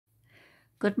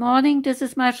Good morning, this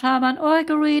is my Shaman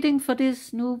Oracle reading for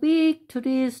this new week.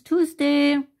 Today is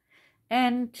Tuesday,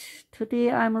 and today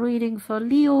I'm reading for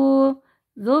Leo,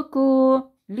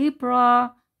 Virgo,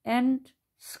 Libra, and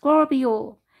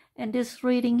Scorpio. And this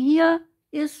reading here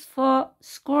is for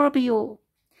Scorpio.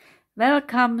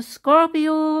 Welcome,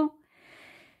 Scorpio.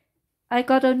 I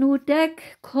got a new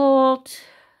deck called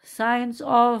Signs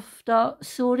of the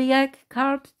Zodiac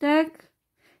card deck.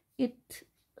 It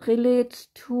relates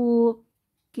to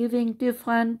giving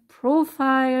different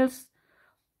profiles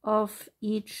of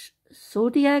each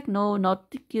zodiac. No,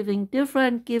 not giving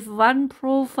different, give one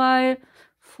profile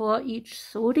for each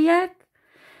zodiac.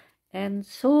 And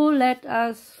so let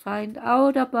us find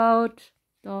out about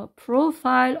the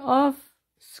profile of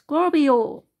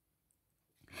Scorpio.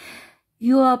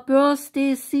 Your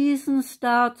birthday season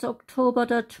starts October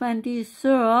the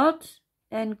 23rd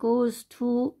and goes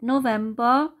to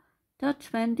November the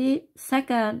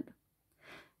 22nd.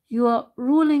 Your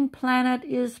ruling planet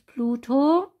is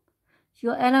Pluto,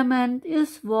 your element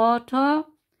is water,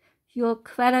 your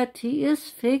quality is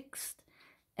fixed,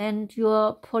 and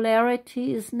your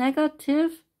polarity is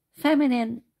negative,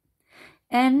 feminine.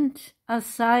 And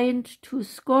assigned to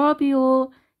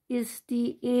Scorpio is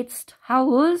the 8th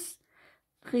house,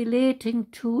 relating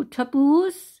to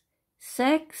taboos,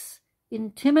 sex,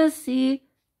 intimacy,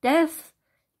 death,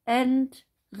 and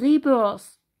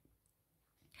rebirth.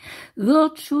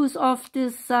 Virtues of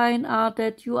this sign are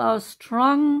that you are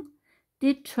strong,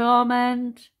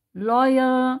 determined,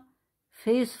 loyal,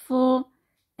 faithful,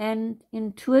 and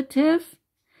intuitive.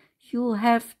 You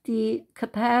have the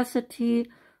capacity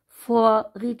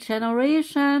for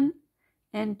regeneration,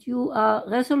 and you are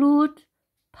resolute,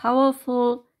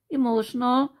 powerful,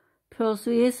 emotional,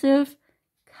 persuasive,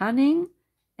 cunning,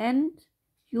 and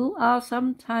you are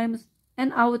sometimes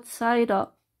an outsider.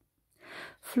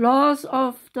 Flaws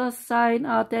of the sign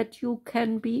are that you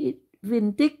can be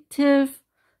vindictive,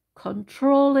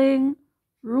 controlling,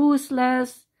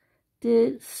 ruthless,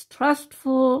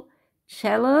 distrustful,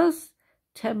 jealous,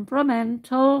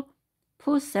 temperamental,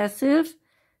 possessive,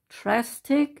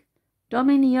 drastic,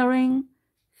 domineering,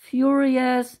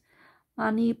 furious,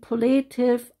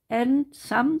 manipulative, and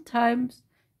sometimes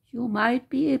you might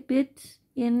be a bit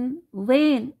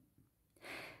vain.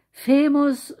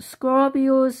 Famous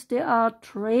Scorpios, they are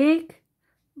Drake,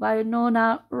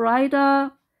 Winona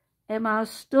Ryder, Emma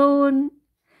Stone,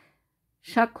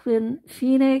 Joaquin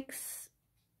Phoenix,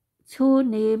 to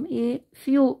name a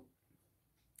few.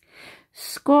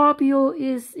 Scorpio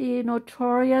is a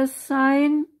notorious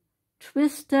sign,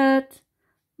 twisted,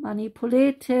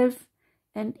 manipulative,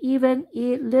 and even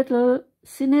a little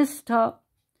sinister.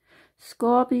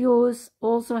 Scorpios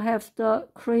also have the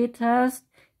greatest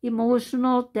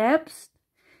emotional depth,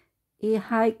 a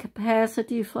high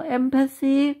capacity for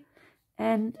empathy,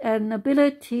 and an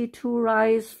ability to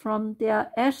rise from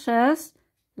their ashes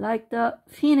like the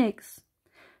phoenix.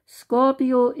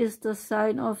 Scorpio is the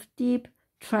sign of deep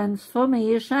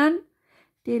transformation.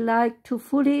 They like to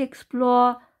fully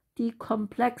explore the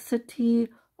complexity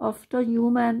of the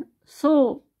human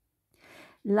soul.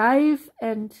 Life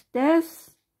and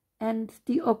death and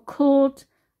the occult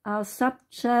are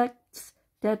subjects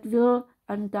that will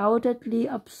undoubtedly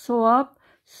absorb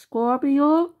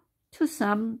Scorpio to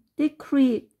some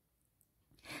degree.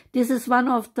 This is one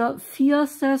of the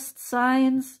fiercest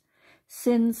signs,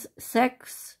 since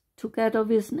sex, together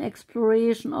with an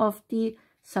exploration of the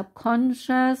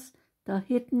subconscious, the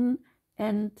hidden,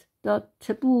 and the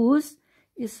taboos,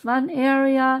 is one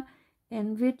area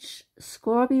in which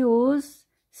Scorpios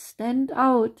stand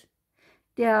out.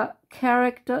 Their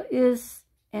character is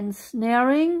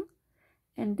ensnaring,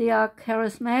 and they are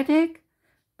charismatic,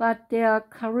 but their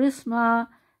charisma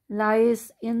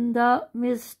lies in the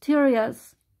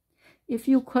mysterious. If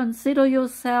you consider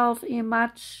yourself a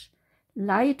much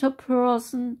lighter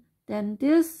person than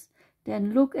this,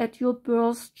 then look at your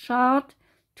birth chart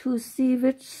to see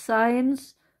which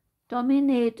signs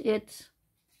dominate it.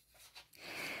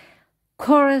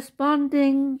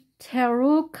 Corresponding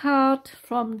tarot card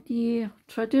from the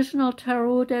traditional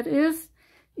tarot, that is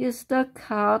the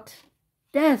card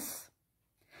Death.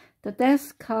 The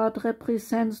Death card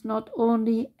represents not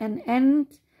only an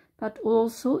end, but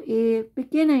also a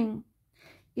beginning.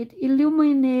 It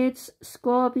illuminates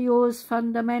Scorpio's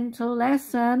fundamental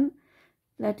lesson,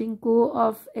 letting go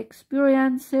of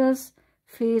experiences,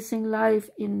 facing life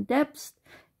in depth,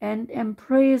 and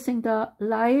embracing the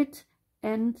light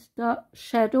and the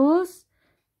shadows,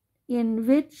 in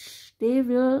which they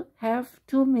will have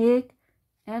to make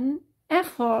an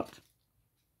effort.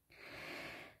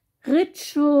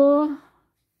 Ritual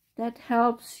that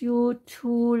helps you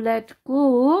to let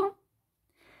go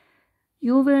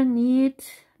You will need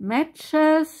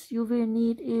matches, you will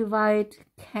need a white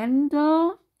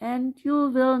candle, and you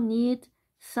will need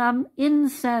some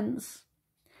incense.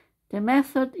 The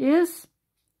method is,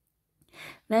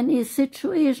 when a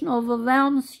situation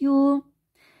overwhelms you,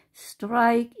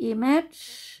 strike a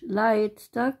match, light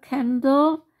the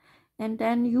candle, and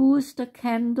then use the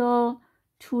candle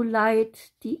to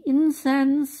light the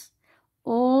incense,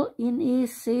 all in a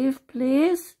safe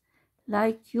place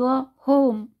like your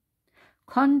home.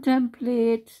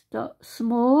 Contemplate the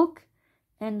smoke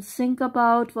and think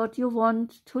about what you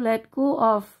want to let go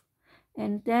of.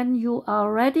 And then you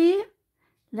are ready.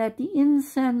 Let the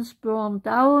incense burn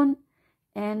down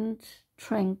and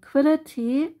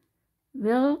tranquility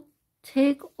will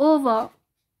take over.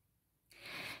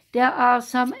 There are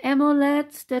some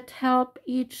amulets that help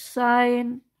each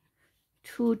sign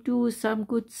to do some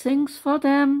good things for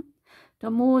them. The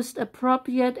most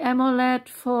appropriate amulet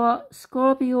for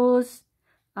Scorpios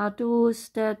are those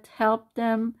that help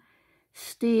them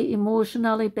stay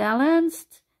emotionally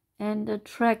balanced and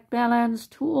attract balance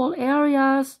to all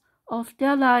areas of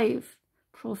their life: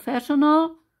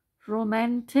 professional,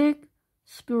 romantic,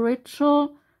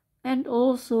 spiritual, and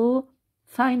also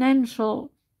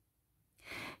financial.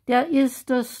 There is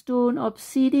the stone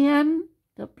obsidian,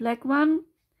 the black one.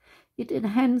 It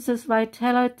enhances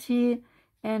vitality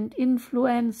and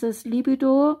influences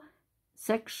libido,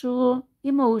 sexual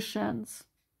emotions.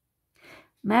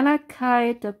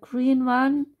 Malachite, the green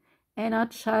one,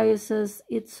 energizes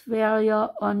its wearer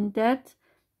on that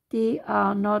they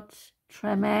are not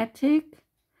dramatic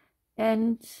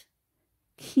and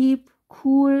keep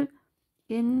cool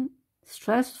in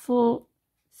stressful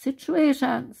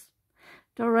situations.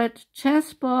 The red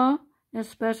jasper,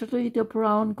 especially the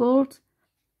brown gold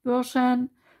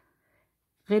version,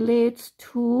 relates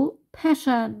to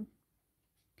passion.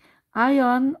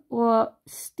 Iron or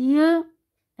steel,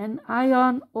 an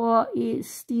iron or a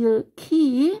steel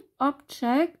key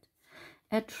object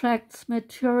attracts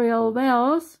material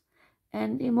wealth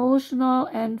and emotional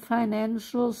and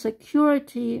financial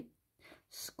security.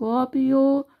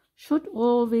 Scorpio should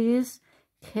always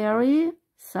carry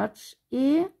such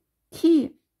a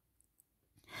key.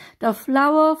 The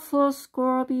flower for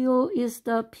Scorpio is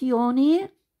the peony.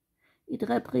 It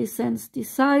represents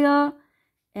desire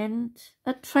and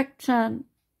attraction.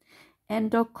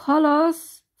 And the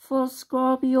colors for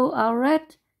Scorpio are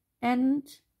red and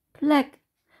black.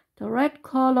 The red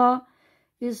color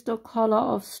is the color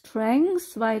of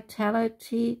strength,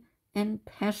 vitality, and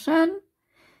passion.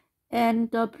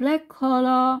 And the black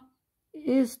color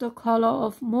is the color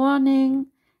of mourning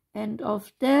and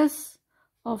of death,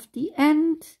 of the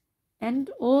end, and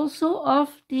also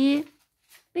of the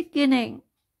beginning.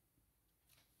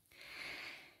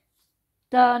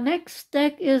 The next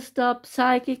deck is the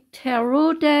Psychic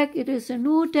Tarot deck. It is a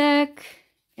new deck,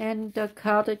 and the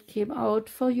card that came out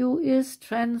for you is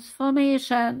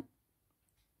Transformation.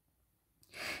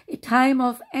 A time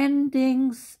of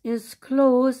endings is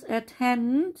close at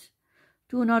hand.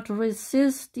 Do not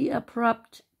resist the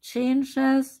abrupt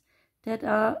changes that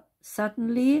are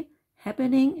suddenly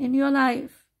happening in your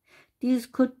life. These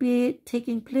could be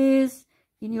taking place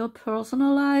in your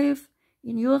personal life,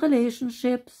 in your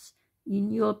relationships,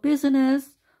 in your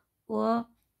business, or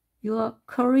your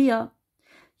career.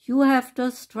 You have the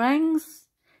strength,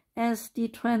 as the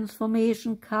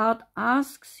Transformation card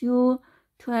asks you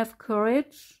to have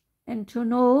courage and to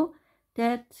know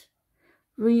that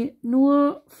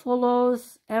renewal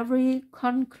follows every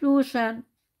conclusion.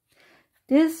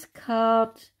 This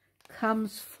card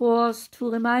comes forth to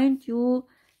remind you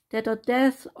that the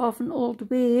death of an old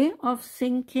way of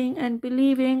thinking and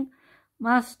believing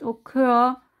must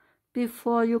occur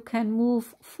before you can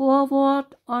move forward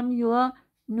on your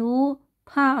new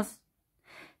path.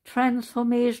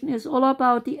 Transformation is all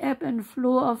about the ebb and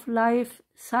flow of life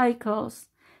cycles.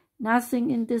 Nothing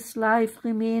in this life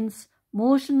remains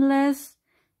motionless.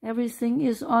 Everything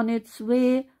is on its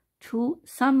way to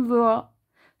somewhere.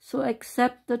 So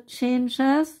accept the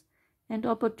changes, and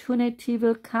opportunity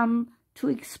will come to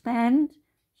expand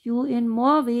you in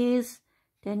more ways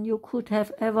than you could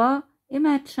have ever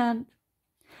imagined.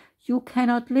 You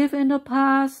cannot live in the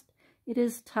past. It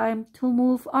is time to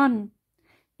move on.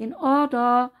 In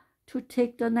order to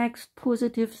take the next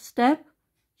positive step,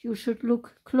 you should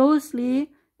look closely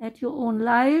at your own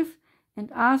life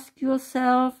and ask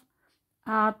yourself,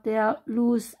 are there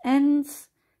loose ends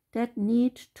that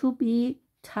need to be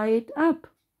tied up?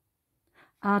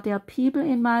 Are there people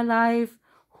in my life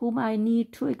whom I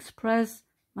need to express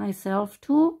myself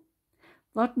to?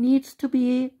 What needs to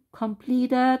be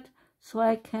completed so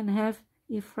I can have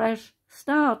a fresh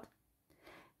start?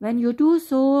 When you do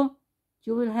so,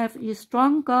 you will have a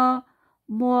stronger,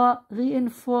 more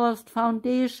reinforced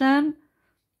foundation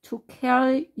to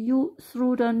carry you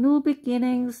through the new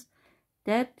beginnings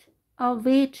that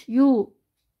await you.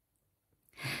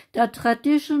 The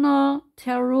traditional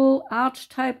tarot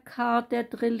archetype card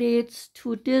that relates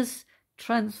to this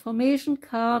transformation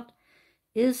card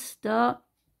is the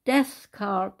Death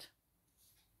card.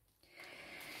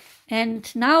 And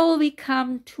now we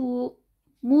come to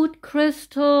mood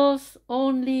crystals,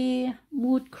 only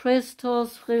mood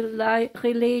crystals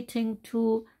relating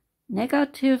to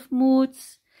negative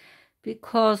moods,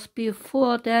 because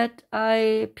before that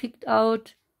I picked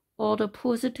out all the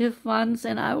positive ones,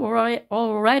 and I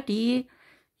already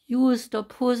used the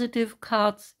positive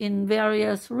cards in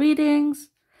various readings.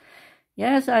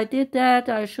 Yes, I did that.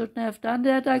 I shouldn't have done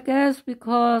that, I guess,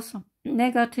 because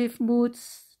negative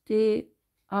moods, they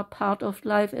are part of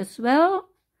life as well.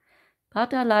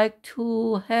 But I like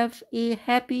to have a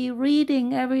happy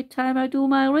reading every time I do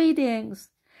my readings.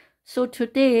 So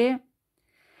today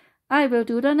I will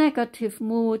do the negative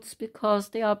moods because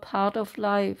they are part of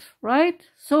life, right?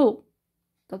 So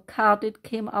the card that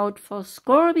came out for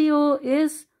Scorpio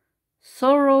is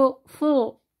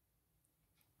Sorrowful.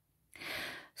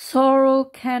 Sorrow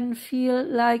can feel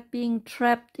like being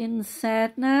trapped in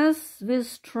sadness,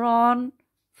 withdrawn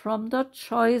from the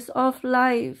choice of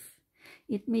life.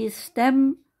 It may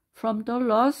stem from the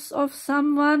loss of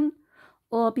someone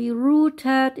or be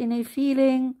rooted in a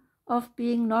feeling of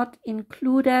being not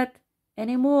included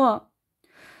anymore.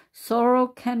 Sorrow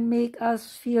can make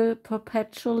us feel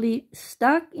perpetually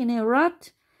stuck in a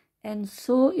rut, and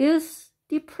so is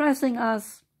depressing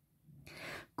us.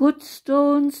 Good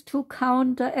stones to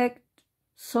counteract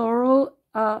sorrow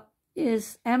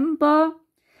is amber.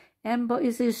 Amber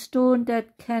is a stone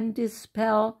that can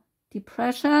dispel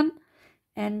depression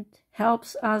and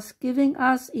helps us, giving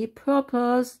us a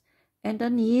purpose and a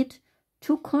need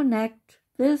to connect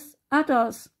with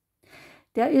others.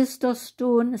 There is the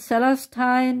stone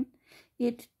Celestine.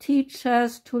 It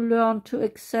teaches to learn to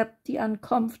accept the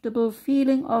uncomfortable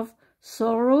feeling of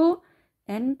sorrow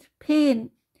and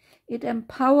pain. It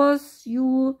empowers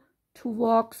you to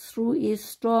walk through a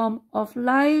storm of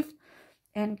life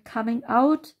and coming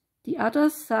out the other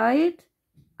side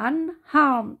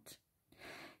unharmed.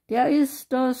 There is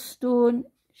the stone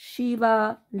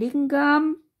Shiva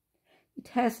Lingam. It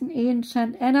has an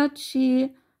ancient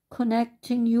energy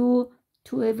connecting you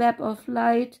to a web of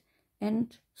light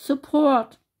and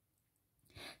support.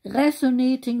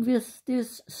 Resonating with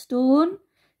this stone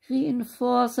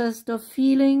reinforces the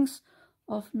feelings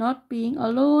of not being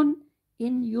alone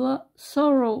in your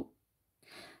sorrow.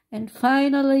 And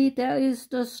finally, there is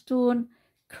the stone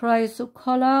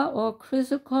Chrysocolla or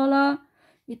Chrysocolla.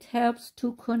 It helps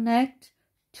to connect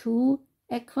to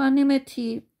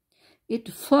equanimity.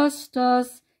 It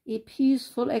fosters a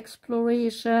peaceful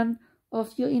exploration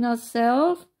of your inner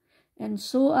self, and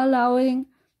so allowing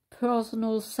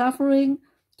personal suffering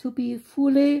to be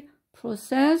fully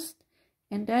processed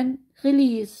and then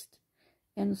released,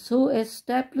 and so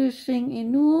establishing a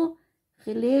new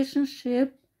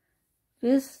relationship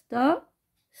with the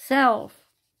self.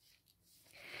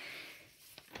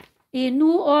 A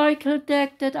new oracle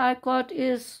deck that I got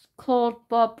is called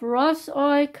Bob Ross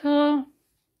Oracle,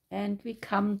 and we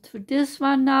come to this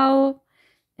one now,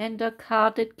 and the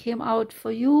card that came out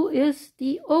for you is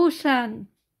the Ocean.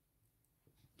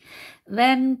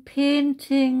 When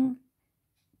painting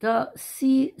the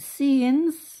sea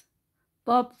scenes,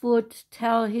 Bob would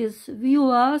tell his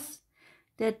viewers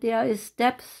that there is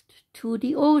depth to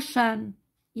the ocean,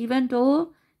 even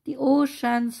though the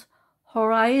ocean's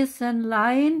horizon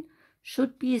line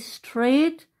should be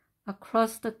straight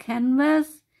across the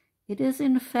canvas. It is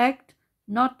in fact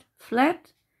not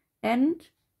flat and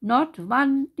not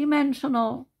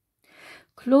one-dimensional.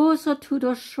 Closer to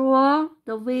the shore,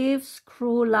 the waves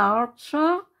grow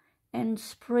larger and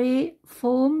spray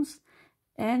foams,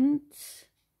 and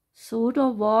so the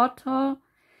water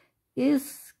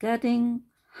is getting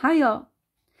higher.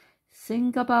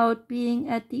 Think about being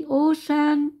at the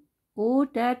ocean. Oh,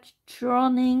 that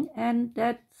churning and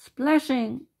that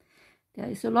splashing. There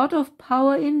is a lot of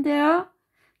power in there.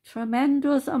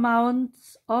 Tremendous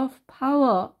amounts of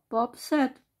power, Bob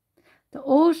said. The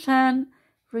ocean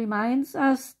reminds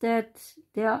us that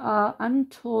there are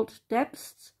untold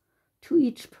depths to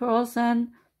each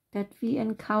person that we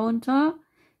encounter,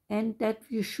 and that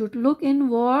we should look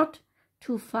inward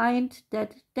to find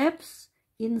that depths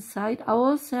inside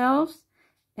ourselves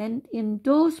and in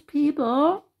those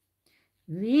people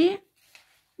we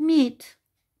meet.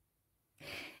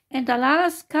 And the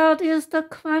last card is the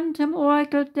Quantum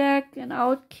Oracle deck, and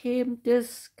out came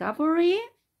Discovery.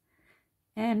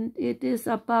 and it is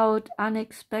about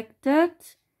unexpected,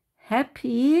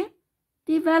 happy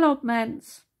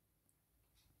developments.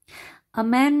 A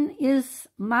man is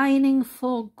mining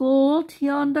for gold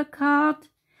here on the card.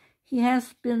 He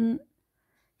has been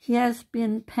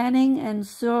panning and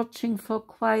searching for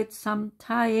quite some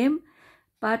time,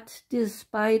 but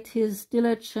despite his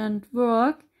diligent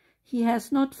work, he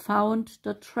has not found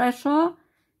the treasure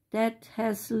that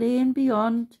has lain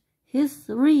beyond his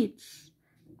reach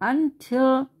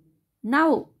until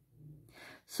now.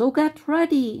 So get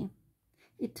ready.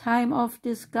 A time of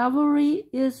discovery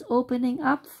is opening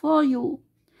up for you.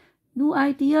 New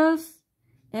ideas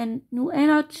and new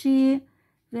energy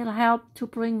will help to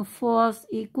bring forth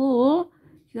a goal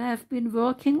you have been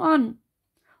working on.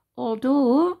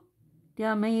 Although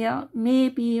there may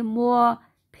be more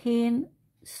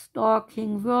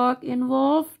pain-stalking work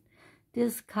involved,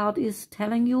 this card is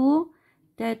telling you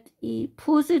that a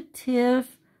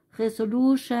positive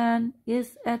resolution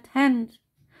is at hand.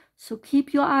 So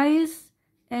keep your eyes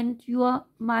and your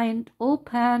mind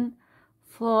open,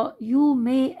 for you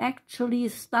may actually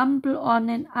stumble on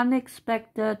an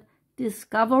unexpected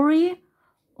discovery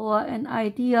or an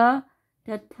idea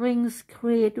that brings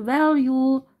great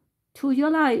value to your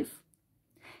life.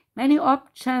 Many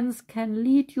options can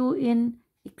lead you in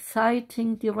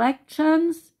exciting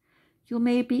directions. You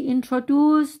may be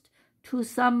introduced to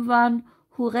someone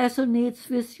who resonates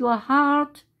with your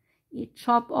heart. A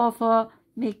job offer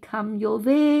may come your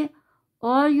way,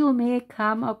 or you may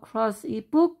come across a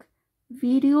book,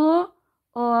 video,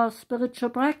 or spiritual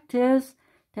practice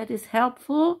that is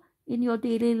helpful in your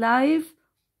daily life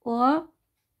or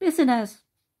business.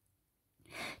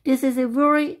 This is a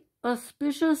very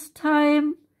auspicious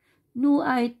time. New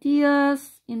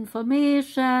ideas,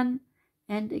 information,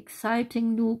 and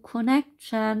exciting new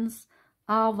connections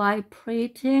are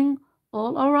vibrating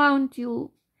all around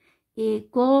you. A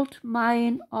gold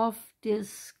mine of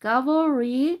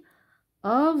discovery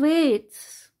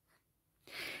awaits.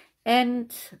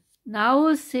 And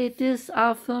now say this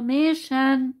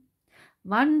affirmation: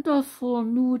 wonderful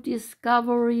new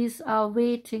discoveries are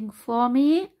waiting for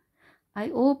me. I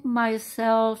open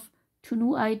myself to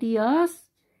new ideas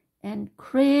and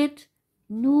create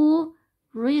new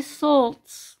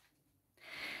results.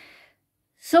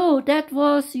 So that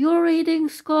was your reading,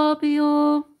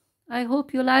 Scorpio. I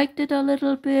hope you liked it a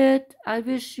little bit. I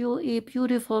wish you a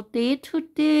beautiful day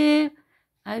today.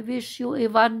 I wish you a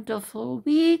wonderful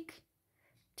week.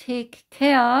 Take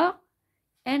care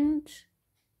and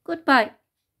goodbye.